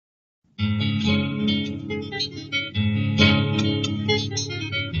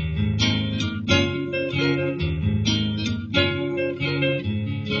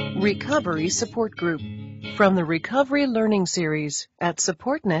Recovery Support Group from the Recovery Learning Series at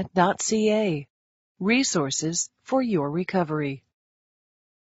SupportNet.ca. Resources for your recovery.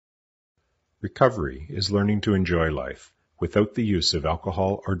 Recovery is learning to enjoy life without the use of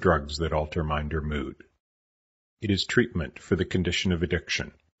alcohol or drugs that alter mind or mood. It is treatment for the condition of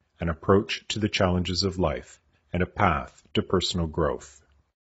addiction, an approach to the challenges of life, and a path to personal growth.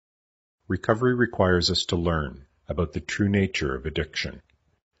 Recovery requires us to learn about the true nature of addiction.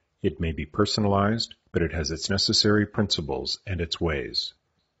 It may be personalized, but it has its necessary principles and its ways.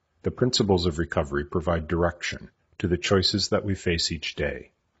 The principles of recovery provide direction to the choices that we face each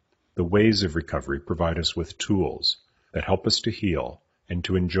day. The ways of recovery provide us with tools that help us to heal and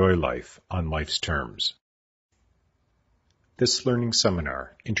to enjoy life on life's terms. This learning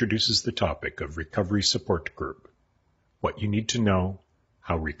seminar introduces the topic of Recovery Support Group, what you need to know,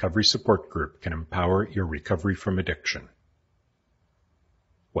 how Recovery Support Group can empower your recovery from addiction.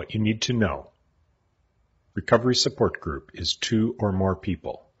 What you need to know. Recovery Support Group is 2 or more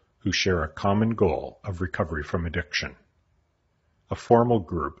people who share a common goal of recovery from addiction. A formal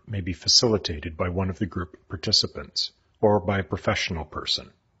group may be facilitated by one of the group participants or by a professional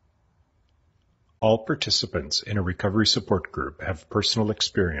person. All participants in a recovery support group have personal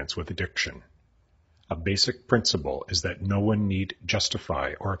experience with addiction. A basic principle is that no one need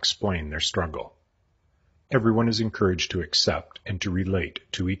justify or explain their struggle. Everyone is encouraged to accept and to relate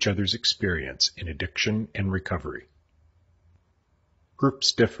to each other's experience in addiction and recovery.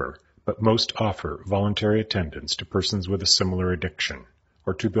 Groups differ, but most offer voluntary attendance to persons with a similar addiction,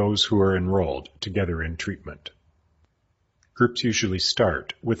 or to those who are enrolled together in treatment. Groups usually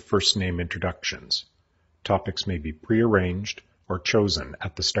start with first-name introductions. Topics may be prearranged or chosen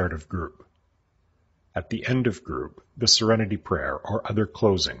at the start of group. At the end of group, the Serenity Prayer or other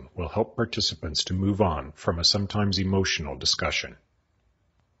closing will help participants to move on from a sometimes emotional discussion.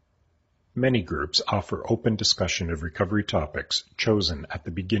 Many groups offer open discussion of recovery topics chosen at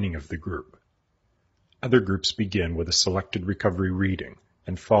the beginning of the group. Other groups begin with a selected recovery reading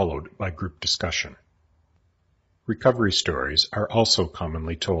and followed by group discussion. Recovery stories are also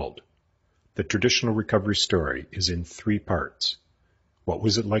commonly told. The traditional recovery story is in 3 parts. What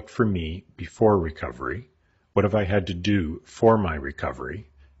was it like for me before recovery? What have I had to do for my recovery?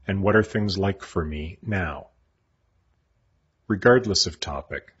 And what are things like for me now? Regardless of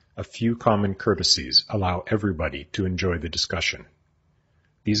topic, a few common courtesies allow everybody to enjoy the discussion.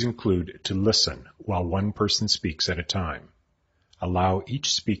 These include to listen while one person speaks at a time, allow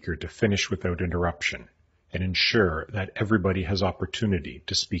each speaker to finish without interruption, and ensure that everybody has opportunity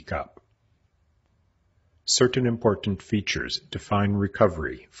to speak up. Certain important features define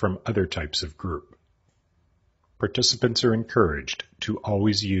recovery from other types of group. Participants are encouraged to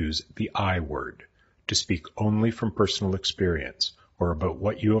always use the I word, to speak only from personal experience or about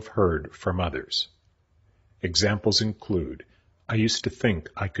what you have heard from others. Examples include, I used to think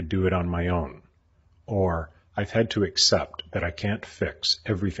I could do it on my own, or I've had to accept that I can't fix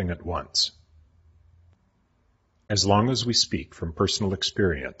everything at once. As long as we speak from personal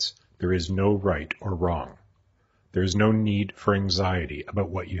experience, there is no right or wrong. There is no need for anxiety about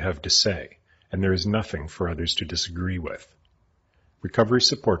what you have to say, and there is nothing for others to disagree with. Recovery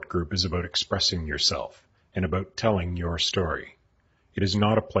Support Group is about expressing yourself and about telling your story. It is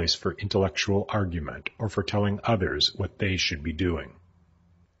not a place for intellectual argument or for telling others what they should be doing.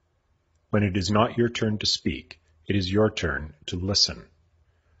 When it is not your turn to speak, it is your turn to listen.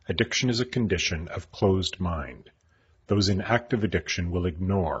 Addiction is a condition of closed mind. Those in active addiction will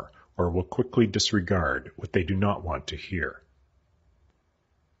ignore or will quickly disregard what they do not want to hear.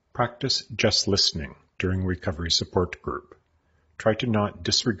 Practice just listening during recovery support group. Try to not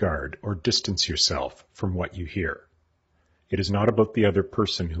disregard or distance yourself from what you hear. It is not about the other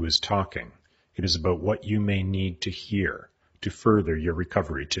person who is talking. It is about what you may need to hear to further your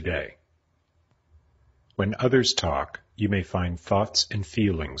recovery today. When others talk, you may find thoughts and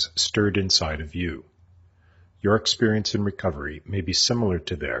feelings stirred inside of you. Your experience in recovery may be similar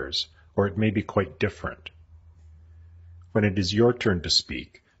to theirs, or it may be quite different. When it is your turn to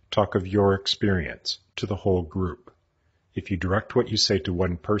speak, talk of your experience to the whole group. If you direct what you say to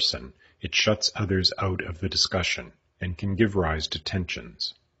one person, it shuts others out of the discussion and can give rise to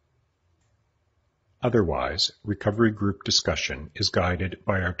tensions. Otherwise, recovery group discussion is guided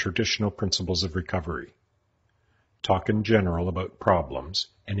by our traditional principles of recovery. Talk in general about problems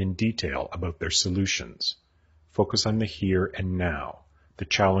and in detail about their solutions. Focus on the here and now, the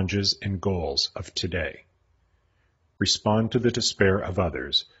challenges and goals of today. Respond to the despair of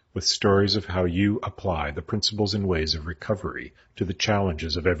others with stories of how you apply the principles and ways of recovery to the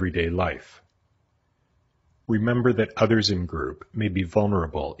challenges of everyday life. Remember that others in group may be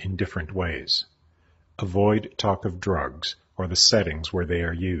vulnerable in different ways. Avoid talk of drugs or the settings where they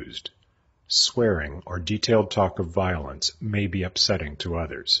are used. Swearing or detailed talk of violence may be upsetting to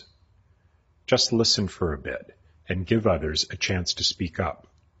others. Just listen for a bit and give others a chance to speak up.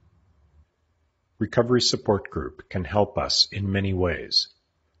 Recovery Support Group can help us in many ways.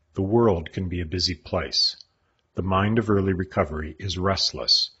 The world can be a busy place. The mind of early recovery is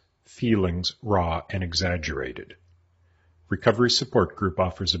restless, feelings raw and exaggerated. Recovery Support Group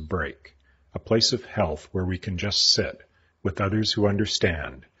offers a break, a place of health where we can just sit with others who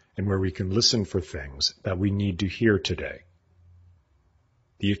understand and where we can listen for things that we need to hear today.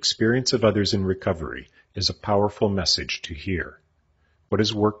 The experience of others in recovery is a powerful message to hear. What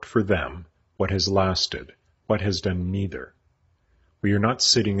has worked for them, what has lasted, what has done neither. We are not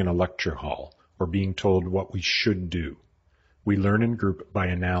sitting in a lecture hall or being told what we should do. We learn in group by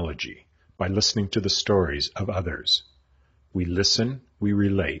analogy, by listening to the stories of others. We listen, we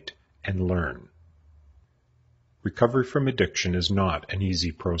relate, and learn. Recovery from addiction is not an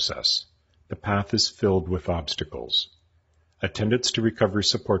easy process. The path is filled with obstacles. Attendance to Recovery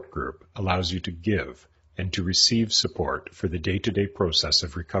Support Group allows you to give and to receive support for the day-to-day process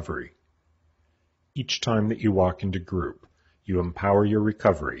of recovery. Each time that you walk into group, you empower your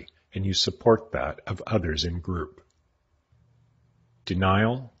recovery and you support that of others in group.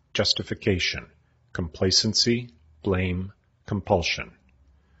 Denial, justification, complacency, blame, compulsion.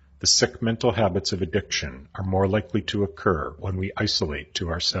 The sick mental habits of addiction are more likely to occur when we isolate to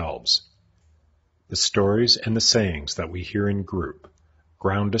ourselves. The stories and the sayings that we hear in group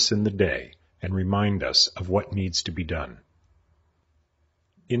ground us in the day and remind us of what needs to be done.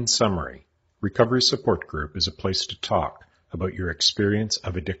 In summary, Recovery Support Group is a place to talk about your experience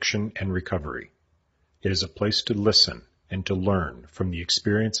of addiction and recovery. It is a place to listen and to learn from the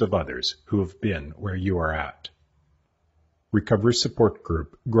experience of others who have been where you are at. Recovery Support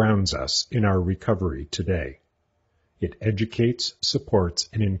Group grounds us in our recovery today. It educates, supports,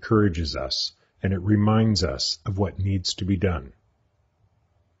 and encourages us, and it reminds us of what needs to be done.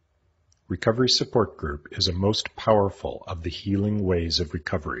 Recovery Support Group is a most powerful of the healing ways of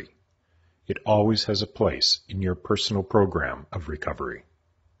recovery. It always has a place in your personal program of recovery.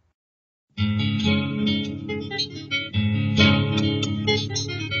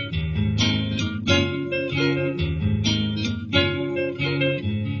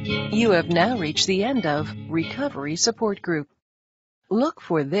 You have now reached the end of Recovery Support Group. Look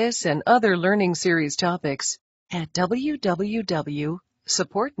for this and other learning series topics at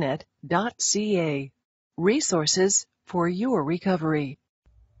www.SupportNet.ca. Resources for your recovery.